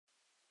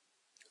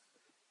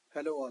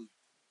Hello all,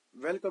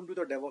 welcome to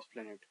the DevOps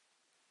Planet.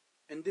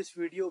 In this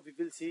video, we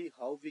will see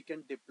how we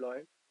can deploy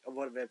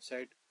our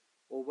website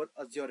over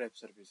Azure App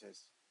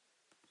Services.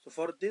 So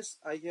for this,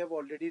 I have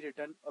already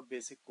written a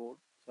basic code.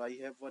 So I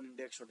have one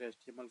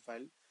index.html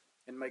file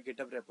in my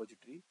GitHub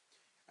repository,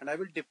 and I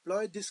will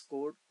deploy this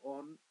code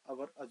on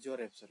our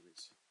Azure App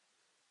Service.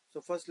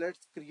 So first,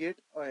 let's create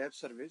a app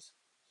service.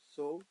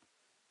 So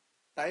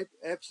type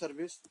app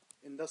service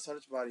in the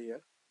search bar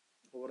here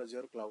over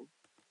Azure Cloud.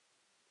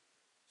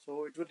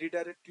 So it will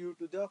redirect you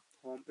to the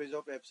home page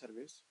of app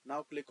service.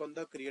 Now click on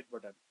the create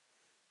button.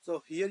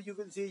 So here you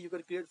will see you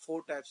can create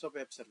four types of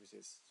app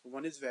services. So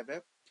one is web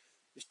app,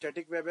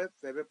 static web app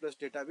plus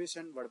database,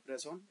 and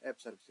WordPress on app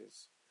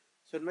services.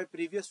 So in my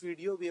previous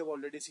video we have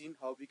already seen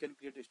how we can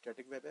create a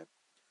static web app.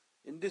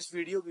 In this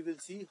video we will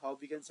see how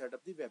we can set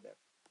up the web app.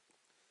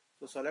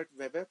 So select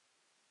web app.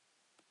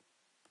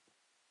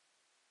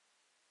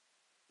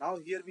 Now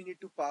here we need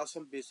to pass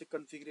some basic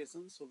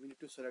configurations. So we need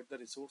to select the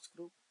resource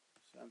group.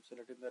 So I'm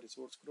selecting the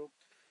resource group,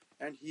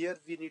 and here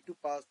we need to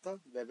pass the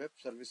web app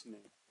service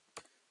name.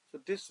 So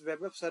this web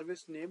app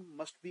service name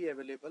must be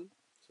available.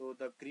 So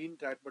the green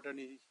right button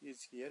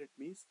is here. It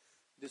means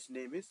this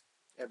name is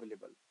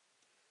available.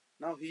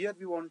 Now here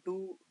we want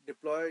to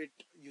deploy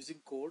it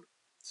using code.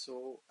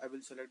 So I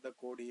will select the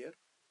code here.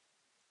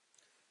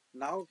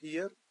 Now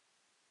here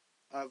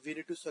we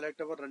need to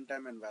select our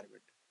runtime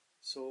environment.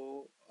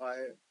 So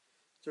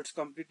it's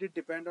completely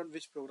depend on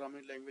which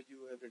programming language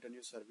you have written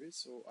your service.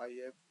 So I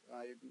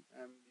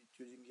am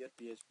choosing here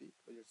PHP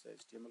because it's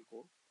HTML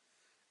code.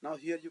 Now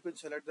here you can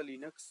select the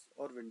Linux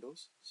or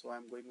Windows. So I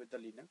am going with the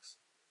Linux,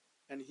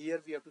 and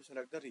here we have to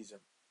select the region.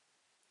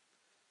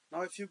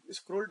 Now if you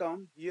scroll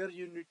down here,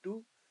 you need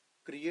to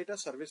create a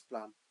service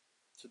plan.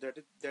 So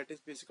that is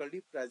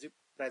basically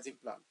pricing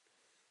plan.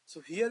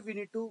 So here we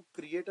need to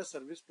create a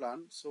service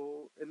plan.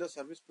 So in the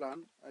service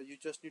plan, you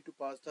just need to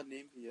pass the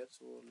name here.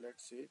 So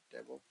let's say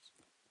DevOps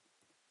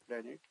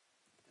Planet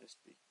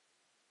SP.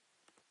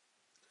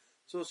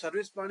 So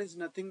service plan is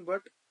nothing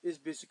but is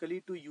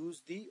basically to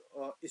use the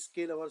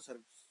scale our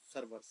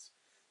servers.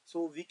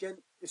 So we can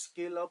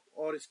scale up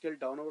or scale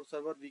down our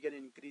server. We can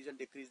increase and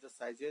decrease the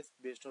sizes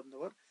based on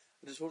our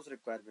resource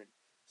requirement.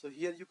 So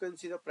here you can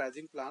see the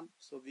pricing plan.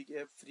 So we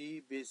have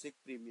free, basic,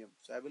 premium.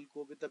 So I will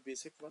go with the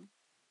basic one.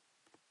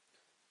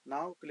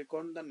 Now click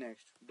on the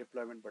next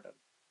deployment button.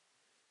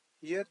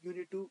 Here you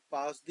need to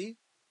pass the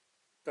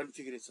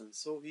configuration.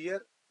 So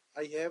here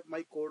I have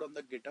my code on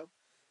the GitHub.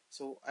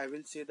 So I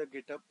will say the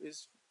GitHub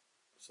is,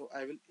 so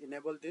I will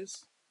enable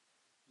this.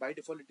 By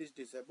default it is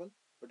disabled,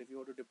 but if you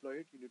want to deploy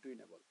it, you need to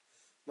enable.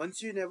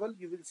 Once you enable,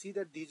 you will see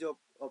that these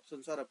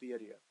options are appear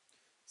here.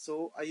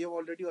 So I have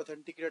already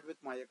authenticated with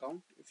my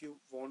account. If you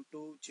want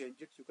to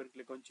change it, you can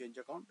click on change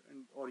account,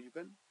 or you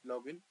can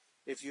log in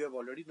if you have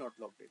already not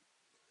logged in.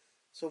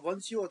 So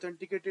once you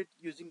authenticate it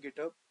using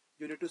GitHub,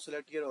 you need to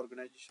select your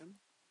organization.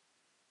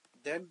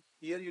 Then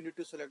here you need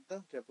to select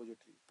the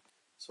repository.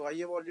 So I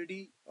have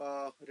already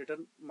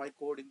written my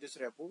code in this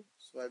repo.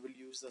 So I will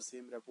use the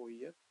same repo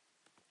here.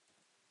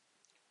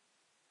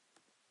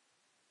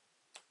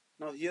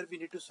 Now here we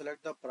need to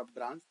select the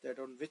branch, that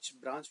on which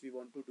branch we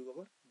want to do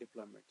our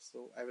deployment.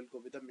 So I will go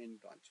with the main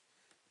branch.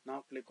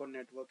 Now click on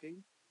networking.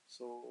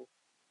 So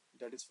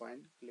that is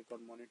fine. Click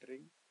on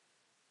monitoring,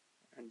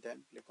 and then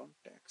click on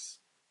tags,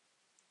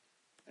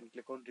 and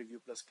click on review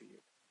plus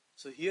create.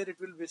 So here it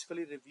will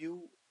basically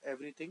review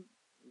everything,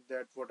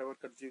 that whatever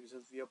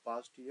configurations we have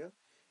passed here,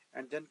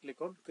 and then click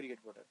on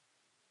create button.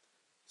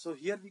 So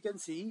here we can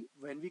see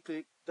when we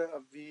click the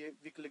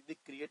we click the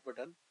create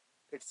button,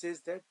 it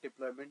says that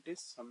deployment is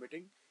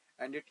submitting,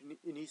 and it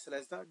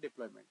initializes the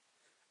deployment.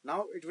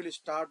 Now it will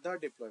start the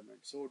deployment.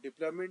 So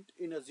deployment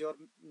in Azure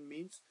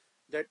means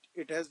that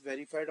it has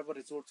verified our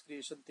resource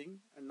creation thing,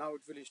 and now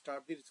it will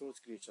start the resource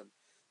creation.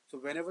 So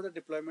whenever the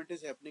deployment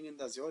is happening in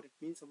the Azure, it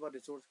means our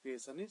resource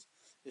creation is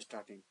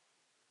starting.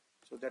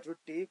 So that will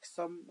take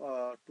some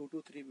 2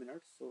 to 3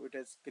 minutes. So it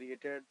has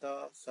created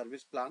the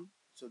service plan.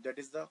 So that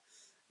is the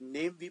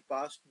name we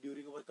passed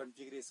during our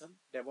configuration,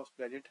 DevOps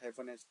Planet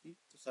 -SP.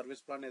 The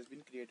service plan has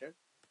been created.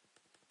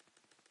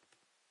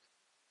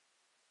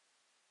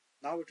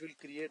 Now it will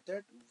create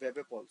that web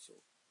app also.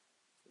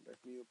 So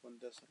let me open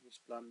the service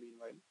plan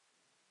meanwhile.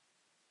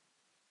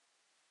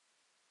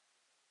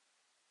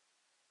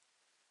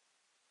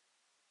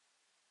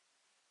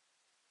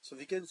 So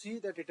we can see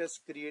that it has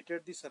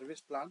created the service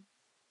plan.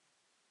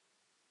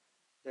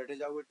 That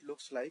is how it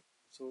looks like.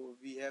 So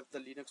we have the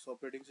Linux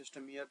operating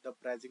system here. The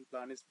pricing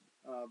plan is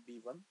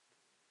B1.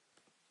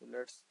 So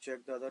let's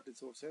check the other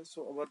resources.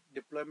 So our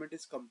deployment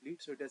is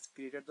complete. So it has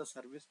created the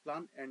service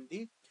plan and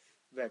the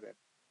web app.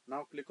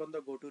 Now click on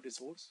the go to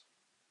resource.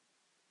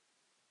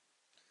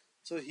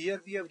 So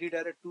here we have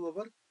redirected to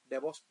our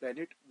DevOps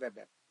Planet web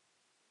app.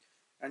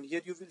 And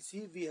here you will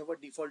see we have a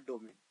default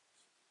domain.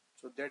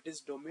 So that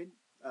is domain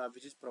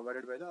which is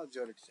provided by the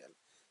Azure itself.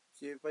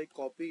 So if I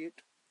copy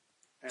it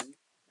and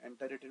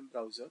enter it in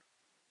browser,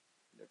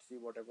 let's see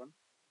what happens.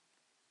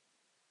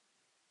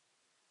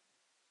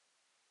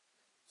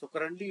 So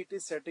currently it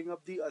is setting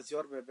up the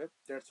Azure Web App.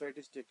 That's why it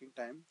is taking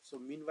time. So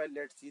meanwhile,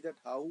 let's see that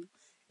how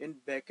in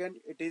backend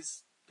it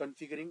is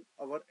configuring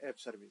our app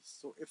service.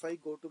 So if I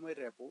go to my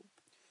repo,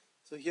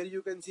 so here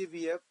you can see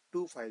we have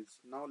two files.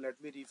 Now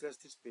let me refresh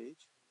this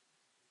page.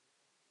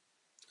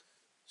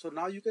 So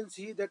now you can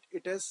see that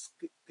it has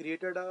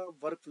created a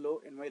workflow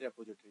in my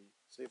repository.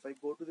 So if I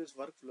go to this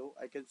workflow,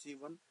 I can see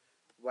one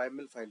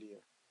YML file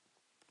here.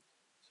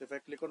 So if I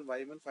click on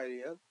YML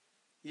file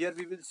here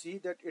we will see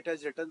that it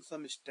has written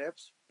some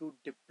steps to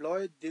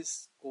deploy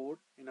this code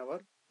in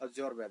our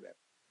Azure Web App.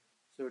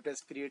 So it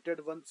has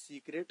created one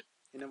secret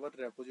in our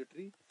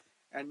repository,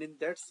 and in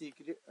that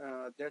secret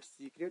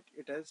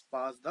it has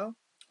passed the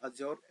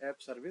Azure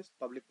App Service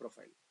public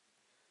profile.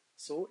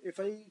 So if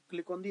I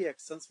click on the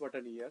actions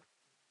button here,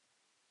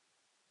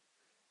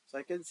 so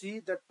I can see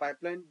that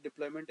pipeline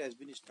deployment has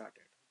been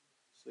started.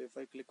 So if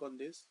I click on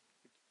this,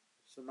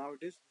 so now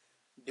it is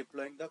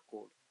deploying the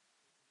code.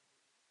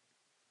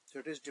 So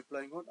it is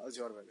deploying on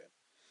Azure Web App.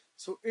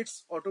 So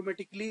it's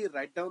automatically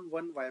write down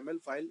one YML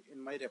file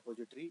in my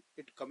repository.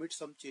 It commits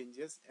some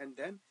changes and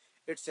then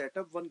it set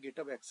up one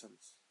GitHub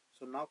actions.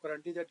 So now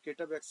currently that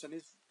GitHub action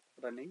is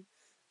running.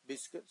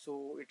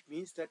 So it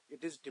means that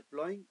it is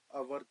deploying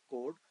our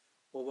code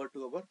over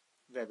to our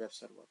web app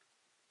server.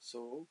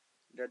 So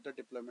let the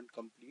deployment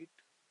complete.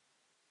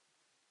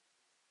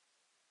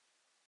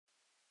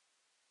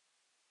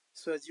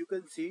 So as you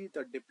can see,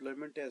 the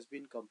deployment has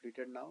been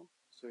completed now.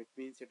 So it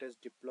means it has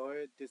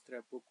deployed this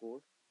repo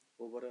code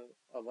over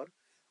our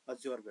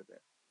Azure Web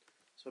App.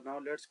 So now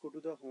let's go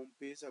to the home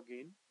page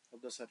again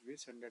of the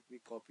service, and let me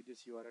copy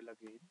this URL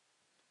again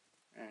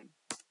and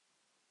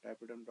type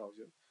it on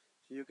browser.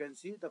 So you can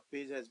see the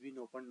page has been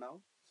opened now.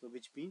 So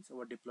which means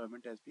our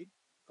deployment has been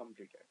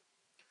completed.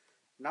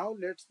 Now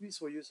let's me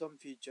show you some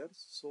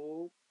features.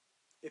 So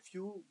if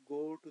you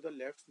go to the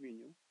left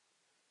menu,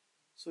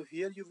 so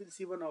here you will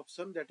see one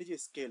option that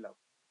is scale up.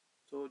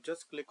 So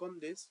just click on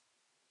this.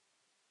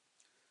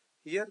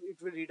 Here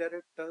it will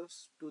redirect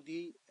us to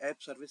the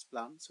app service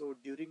plan. So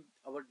during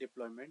our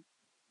deployment,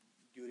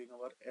 during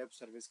our app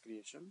service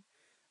creation,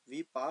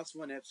 we pass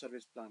one app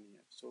service plan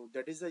here. So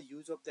that is the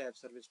use of the app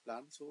service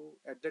plan. So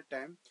at that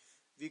time,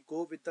 we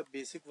go with the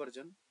basic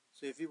version.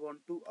 So if you want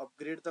to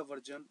upgrade the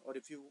version, or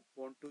if you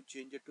want to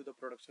change it to the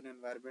production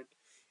environment,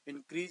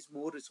 increase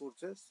more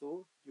resources,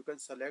 so you can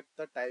select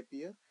the type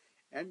here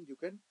and you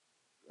can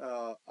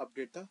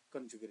update the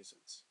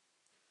configurations.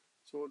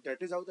 So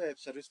that is how the app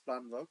service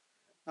plan works.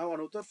 Now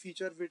another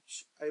feature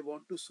which I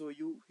want to show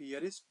you here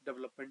is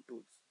development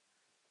tools.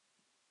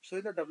 So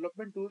in the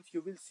development tools,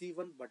 you will see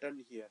one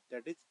button here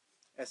that is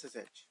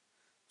SSH.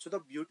 So the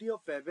beauty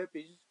of web app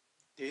is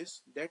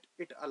this, that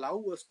it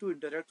allows us to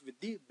interact with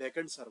the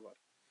backend server.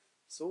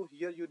 So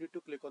here you need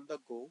to click on the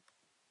go.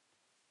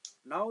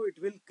 Now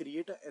it will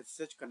create a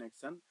SSH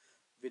connection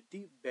with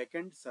the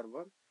backend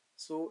server.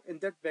 So in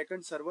that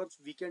backend server,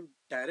 we can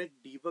direct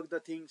debug the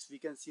things. We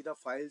can see the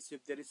files.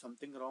 If there is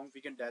something wrong,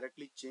 we can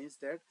directly change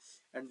that,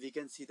 and we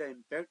can see the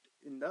impact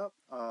in the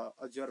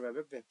Azure Web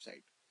App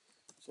website.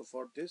 So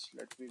for this,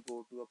 let me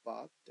go to a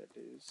path that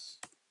is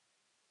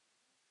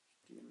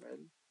HTML,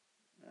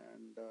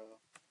 and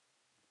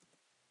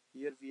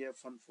here we have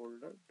one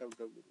folder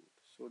www.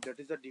 So that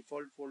is the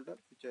default folder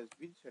which has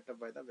been set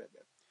up by the web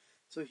app.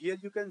 So here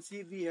you can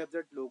see we have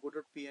that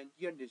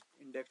logo.png and this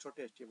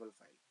index.html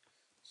file.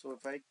 So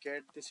if I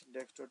get this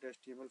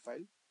index.html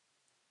file,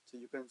 so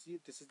you can see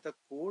this is the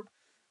code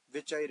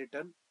which I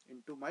written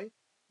into my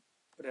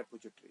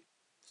repository.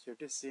 So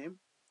it is same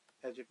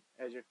as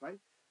it my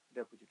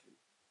repository.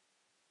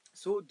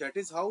 So that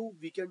is how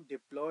we can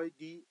deploy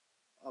the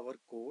our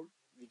code.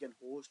 We can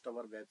host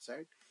our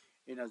website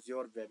in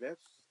Azure Web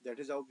Apps. That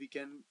is how we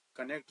can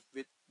connect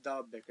with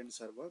the backend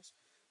servers.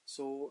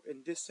 So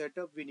in this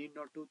setup, we need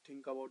not to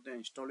think about the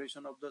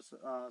installation of the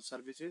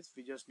services.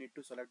 We just need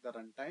to select the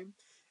runtime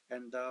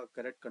and the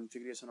correct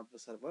configuration of the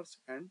servers,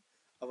 and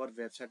our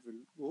website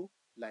will go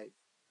live.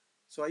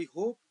 So I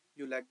hope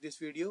you like this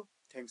video.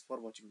 Thanks for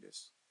watching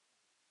this.